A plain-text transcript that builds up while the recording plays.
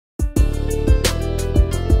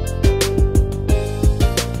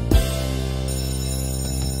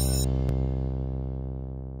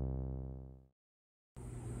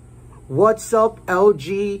What's up,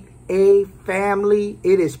 LGA family?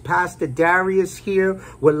 It is Pastor Darius here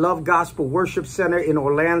with Love Gospel Worship Center in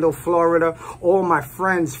Orlando, Florida. All my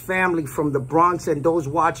friends, family from the Bronx, and those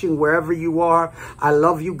watching wherever you are, I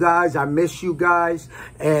love you guys. I miss you guys.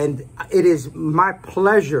 And it is my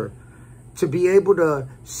pleasure to be able to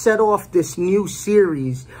set off this new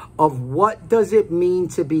series of what does it mean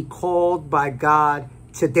to be called by God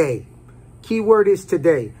today. Keyword is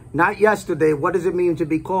today, not yesterday. What does it mean to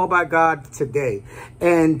be called by God today?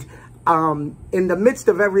 And in the midst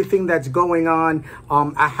of everything that's going on,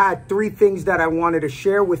 I had three things that I wanted to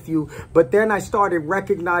share with you, but then I started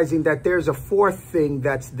recognizing that there's a fourth thing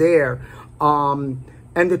that's there. And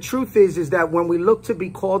the truth is that when we look to be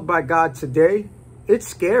called by God today, it's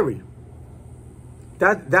scary.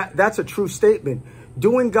 That's a true statement.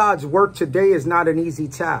 Doing God's work today is not an easy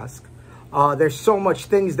task. There's so much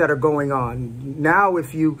things that are going on. Now,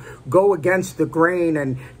 if you go against the grain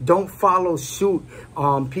and don't follow suit,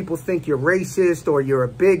 people think you're racist or you're a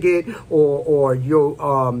bigot or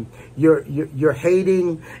you're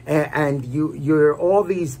hating and you're all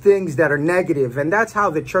these things that are negative. And that's how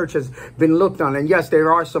the church has been looked on. And yes,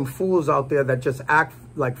 there are some fools out there that just act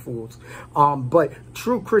like fools. But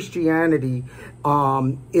true Christianity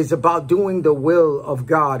is about doing the will of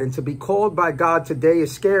God. And to be called by God today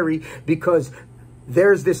is scary because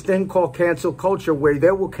there's this thing called cancel culture where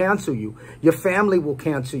they will cancel you. Your family will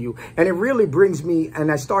cancel you. And it really brings me,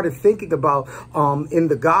 and I started thinking about in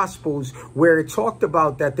the Gospels where it talked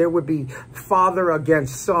about that there would be father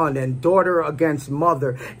against son and daughter against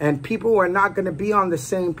mother. And people are not going to be on the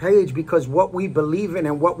same page because what we believe in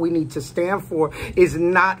and what we need to stand for is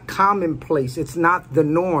not commonplace. It's not the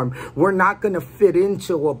norm. We're not going to fit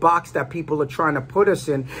into a box that people are trying to put us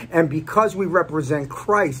in. And because we represent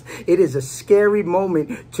Christ, it is a scary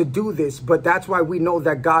moment to do this, but that's why we know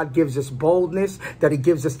that God gives us boldness, that he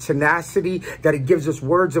gives us tenacity, that he gives us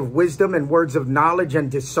words of wisdom and words of knowledge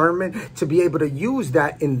and discernment to be able to use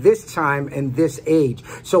that in this time and this age.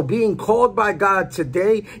 So being called by God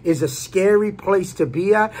today is a scary place to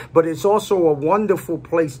be at, but it's also a wonderful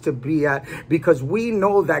place to be at because we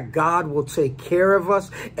know that God will take care of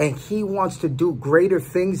us and he wants to do greater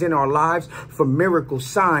things in our lives for miracles,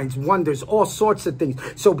 signs, wonders, all sorts of things.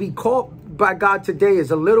 So be called by God today is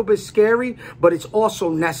a little bit scary, but it's also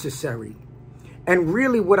necessary. And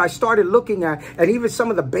really what I started looking at, and even some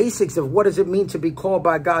of the basics of what does it mean to be called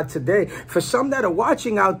by God today, for some that are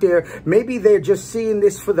watching out there, maybe they're just seeing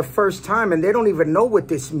this for the first time and they don't even know what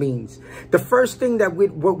this means. The first thing that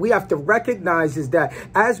we have to recognize is that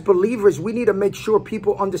as believers, we need to make sure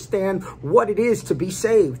people understand what it is to be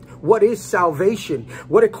saved. What is salvation?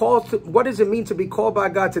 What does it mean to be called by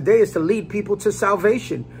God today is to lead people to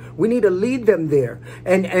salvation. We need to lead them there.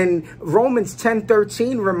 And Romans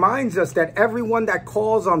 10:13 reminds us that everyone that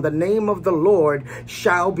calls on the name of the Lord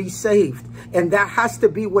shall be saved. And that has to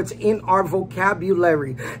be what's in our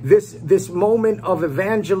vocabulary. This moment of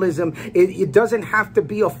evangelism, it doesn't have to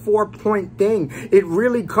be a 4-point thing. It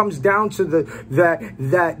really comes down to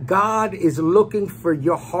that God is looking for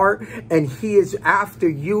your heart and he is after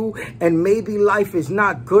you. And maybe life is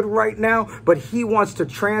not good right now, but he wants to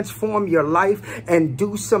transform your life and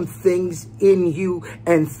do some things in you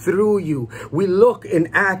and through you. We look in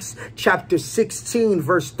Acts chapter 16,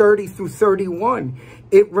 verse 30 through 31.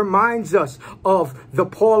 It reminds us of the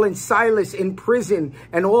Paul and Silas in prison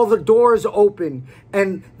and all the doors open.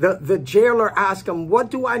 And the jailer asked them, what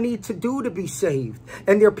do I need to do to be saved?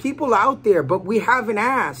 And there are people out there, but we haven't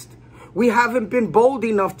asked. We haven't been bold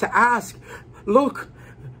enough to ask, look,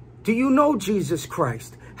 do you know Jesus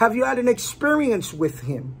Christ? Have you had an experience with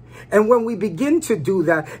him? And when we begin to do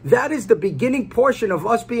that, that is the beginning portion of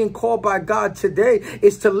us being called by God today,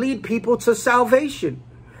 is to lead people to salvation,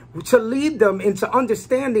 to lead them into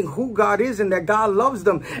understanding who God is and that God loves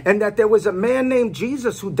them and that there was a man named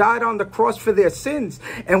Jesus who died on the cross for their sins.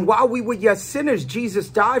 And while we were yet sinners, Jesus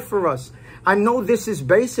died for us. I know this is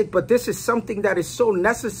basic, but this is something that is so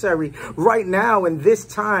necessary right now in this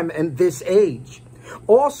time and this age.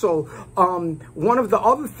 Also, one of the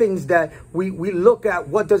other things that we look at,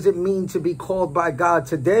 what does it mean to be called by God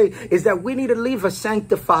today, is that we need to live a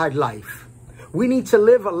sanctified life. We need to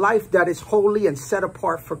live a life that is holy and set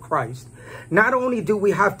apart for Christ. Not only do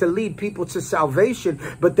we have to lead people to salvation,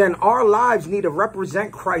 but then our lives need to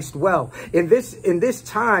represent Christ well. In this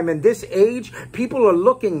time, in this age, people are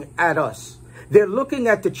looking at us. They're looking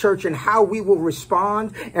at the church and how we will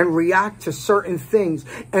respond and react to certain things.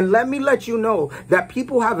 And let me let you know that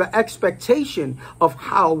people have an expectation of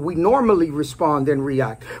how we normally respond and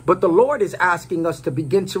react. But the Lord is asking us to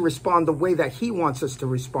begin to respond the way that he wants us to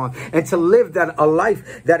respond, and to live a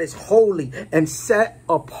life that is holy and set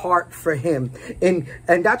apart for him. And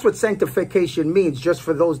that's what sanctification means, just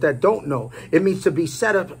for those that don't know. It means to be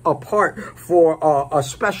set apart for a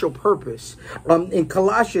special purpose. In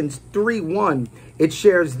Colossians 3:1, it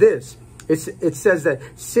shares this. It says that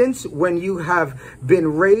since when you have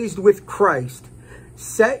been raised with Christ,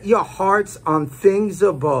 set your hearts on things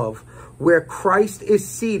above, where Christ is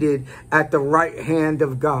seated at the right hand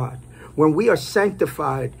of God. When we are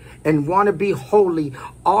sanctified and want to be holy,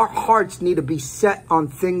 our hearts need to be set on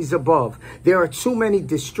things above. There are too many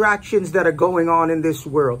distractions that are going on in this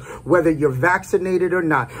world, whether you're vaccinated or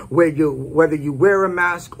not, whether you wear a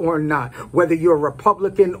mask or not, whether you're a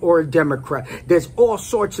Republican or a Democrat. There's all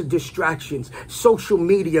sorts of distractions. Social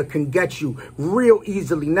media can get you real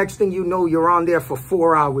easily. Next thing you know, you're on there for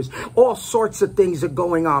 4 hours. All sorts of things are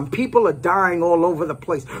going on. People are dying all over the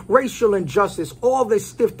place. Racial injustice, all this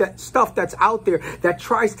stuff that's out there that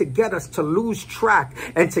tries to get us to lose track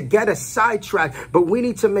and to get us sidetracked. But we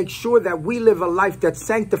need to make sure that we live a life that's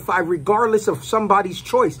sanctified regardless of somebody's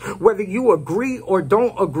choice, whether you agree or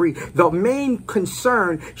don't agree. The main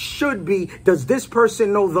concern should be, does this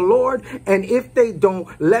person know the Lord? And if they don't,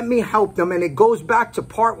 let me help them. And it goes back to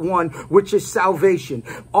part 1, which is salvation.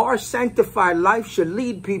 Our sanctified life should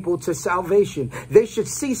lead people to salvation. They should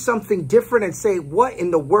see something different and say, what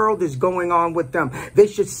in the world is going on with them? They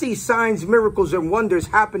should see signs, miracles, and wonders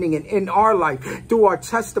happening in our life through our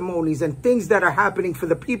testimonies and things that are happening for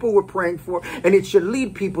the people we're praying for, and it should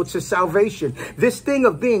lead people to salvation. This thing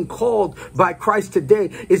of being called by Christ today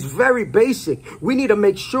is very basic. We need to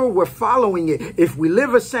make sure we're following it. If we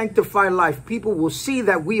live a sanctified life, people will see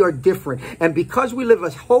that we are different. And because we live a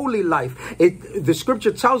holy life, the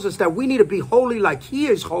scripture tells us that we need to be holy like he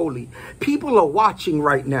is holy. People are watching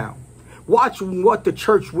right now. Watch what the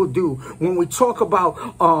church will do when we talk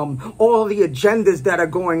about all the agendas that are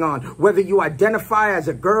going on, whether you identify as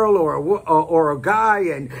a girl or a guy,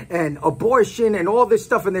 and abortion and all this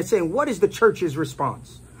stuff. And they're saying, what is the church's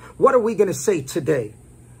response? What are we going to say today?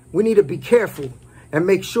 We need to be careful and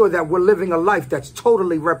make sure that we're living a life that's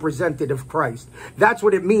totally representative of Christ. That's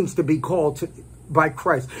what it means to be called by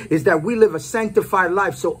Christ, is that we live a sanctified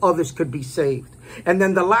life so others could be saved. And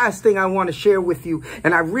then the last thing I want to share with you,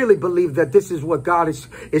 and I really believe that this is what God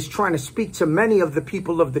is trying to speak to many of the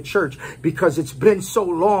people of the church, because it's been so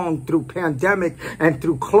long through pandemic and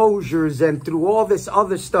through closures and through all this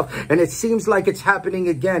other stuff, and it seems like it's happening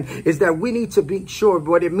again, is that we need to be sure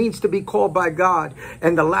what it means to be called by God.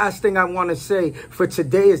 And the last thing I want to say for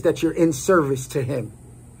today is that you're in service to him.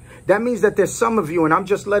 That means that there's some of you, and I'm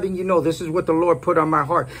just letting you know, this is what the Lord put on my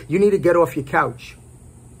heart. You need to get off your couch.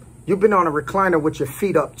 You've been on a recliner with your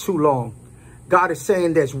feet up too long. God is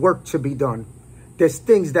saying there's work to be done. There's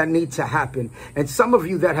things that need to happen. And some of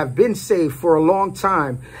you that have been saved for a long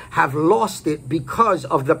time have lost it because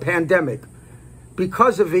of the pandemic.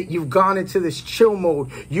 Because of it, you've gone into this chill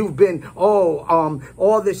mode. You've been,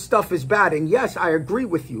 all this stuff is bad. And yes, I agree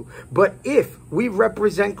with you. But if we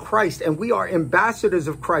represent Christ and we are ambassadors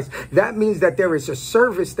of Christ, that means that there is a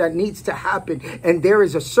service that needs to happen. And there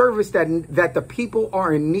is a service that the people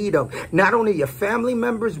are in need of. Not only your family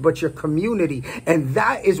members, but your community. And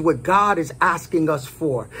that is what God is asking us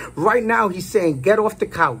for. Right now, he's saying, get off the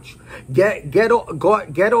couch. Get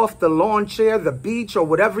off the lawn chair, the beach, or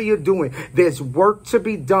whatever you're doing. There's work to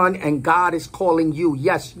be done, and God is calling you.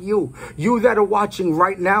 Yes, you that are watching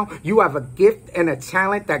right now, you have a gift and a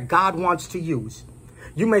talent that God wants to use.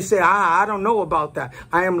 You may say, I don't know about that.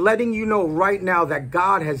 I am letting you know right now that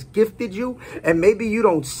God has gifted you, and maybe you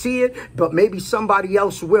don't see it, but maybe somebody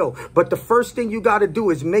else will. But the first thing you got to do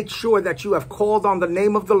is make sure that you have called on the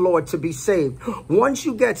name of the Lord to be saved. Once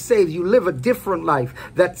you get saved, you live a different life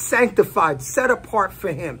that's sanctified, set apart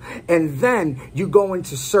for him. And then you go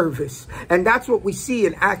into service. And that's what we see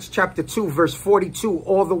in Acts chapter 2, verse 42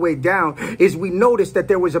 all the way down, is we notice that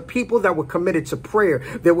there was a people that were committed to prayer.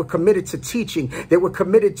 They were committed to teaching. They were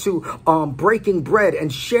committed to breaking bread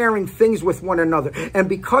and sharing things with one another. And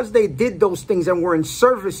because they did those things and were in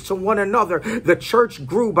service to one another, the church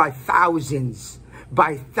grew by thousands.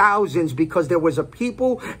 Because there was a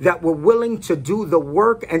people that were willing to do the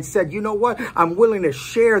work and said, you know what, I'm willing to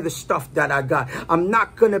share the stuff that I got. I'm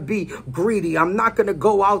not going to be greedy. I'm not going to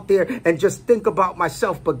go out there and just think about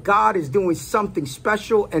myself, but God is doing something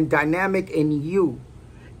special and dynamic in you.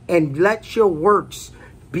 And let your works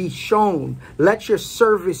be shown. Let your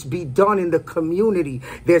service be done in the community.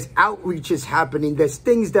 There's outreaches happening. There's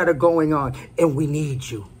things that are going on, and we need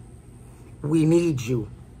you. We need you.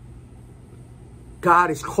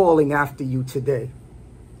 God is calling after you today.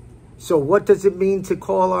 So what does it mean to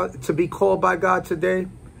be called by God today?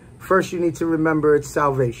 First, you need to remember it's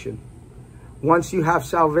salvation. Once you have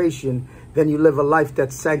salvation, then you live a life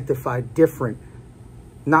that's sanctified, different,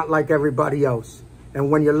 not like everybody else. And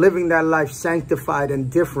when you're living that life sanctified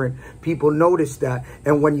and different, people notice that.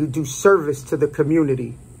 And when you do service to the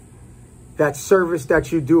community, that service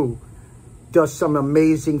that you do does some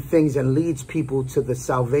amazing things and leads people to the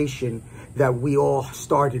salvation that we all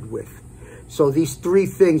started with. So these three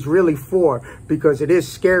things, really four, because it is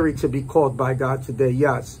scary to be called by God today,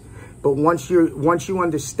 yes. But once you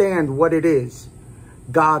understand what it is,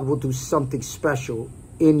 God will do something special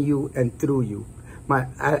in you and through you.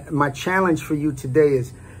 My challenge for you today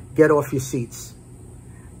is get off your seats.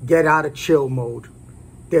 Get out of chill mode.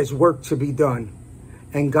 There's work to be done.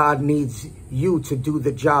 And God needs you to do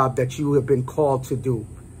the job that you have been called to do.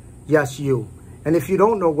 Yes, you. And if you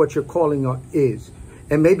don't know what your calling is,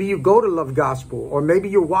 and maybe you go to Love Gospel, or maybe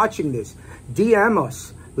you're watching this, DM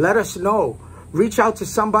us. Let us know. Reach out to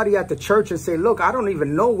somebody at the church and say, look, I don't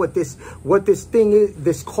even know what this thing is,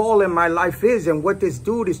 this call in my life is, and what this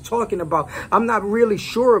dude is talking about. I'm not really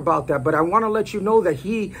sure about that, but I want to let you know that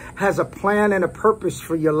he has a plan and a purpose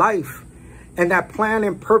for your life. And that plan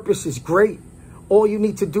and purpose is great. All you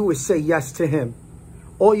need to do is say yes to him.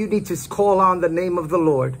 All you need to is call on the name of the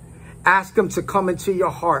Lord. Ask him to come into your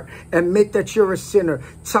heart. Admit that you're a sinner.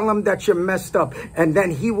 Tell him that you're messed up, and then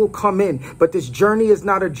he will come in. But this journey is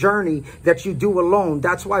not a journey that you do alone.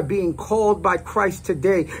 That's why being called by Christ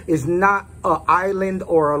today is not an island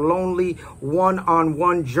or a lonely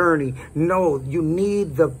one-on-one journey. No, you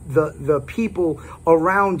need the people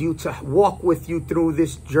around you to walk with you through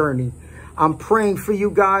this journey. I'm praying for you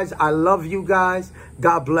guys. I love you guys.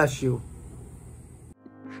 God bless you.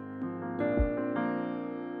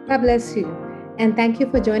 God bless you, and thank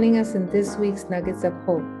you for joining us in this week's Nuggets of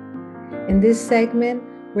Hope. In this segment,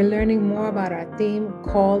 we're learning more about our theme,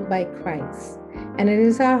 Called by Christ. And it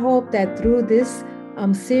is our hope that through this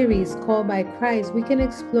series, Called by Christ, we can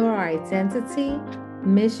explore our identity,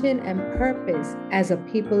 mission, and purpose as a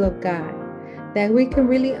people of God. That we can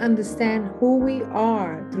really understand who we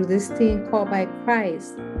are through this theme, Called by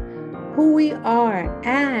Christ. Who we are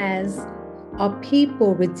as a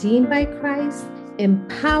people redeemed by Christ,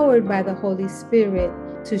 empowered by the Holy Spirit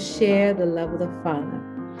to share the love of the Father.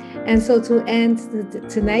 And so to end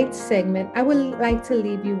tonight's segment, I would like to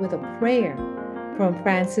leave you with a prayer from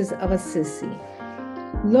Francis of Assisi.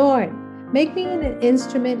 Lord, make me an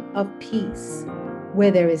instrument of peace.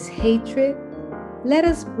 Where there is hatred, let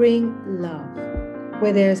us bring love.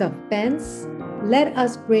 Where there is offense, let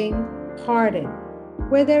us bring pardon.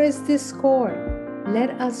 Where there is discord,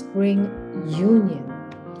 let us bring union.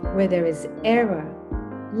 Where there is error,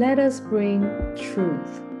 let us bring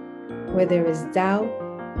truth. Where there is doubt,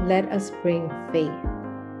 let us bring faith.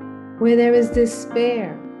 Where there is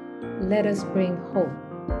despair, let us bring hope.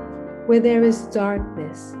 Where there is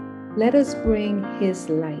darkness, let us bring his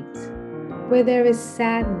light. Where there is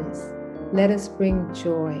sadness, let us bring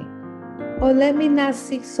joy. Oh, let me not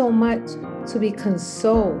seek so much to be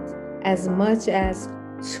consoled as much as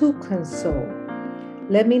to console.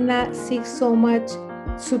 Let me not seek so much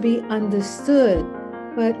to be understood,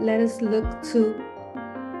 but let us look to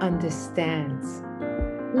understand.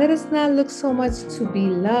 Let us not look so much to be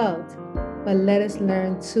loved, but let us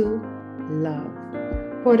learn to love.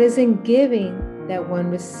 For it is in giving that one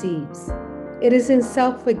receives. It is in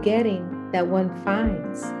self-forgetting that one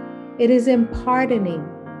finds. It is in pardoning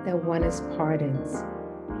that one is pardoned.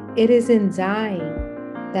 It is in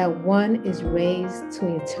dying that one is raised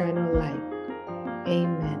to eternal life.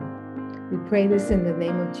 Amen. We pray this in the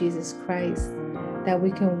name of Jesus Christ, that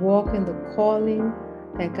we can walk in the calling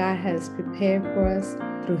that God has prepared for us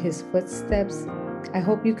through his footsteps. I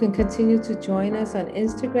hope you can continue to join us on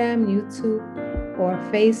Instagram, YouTube, or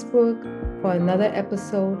Facebook for another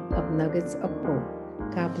episode of Nuggets of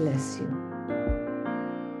Hope. God bless you.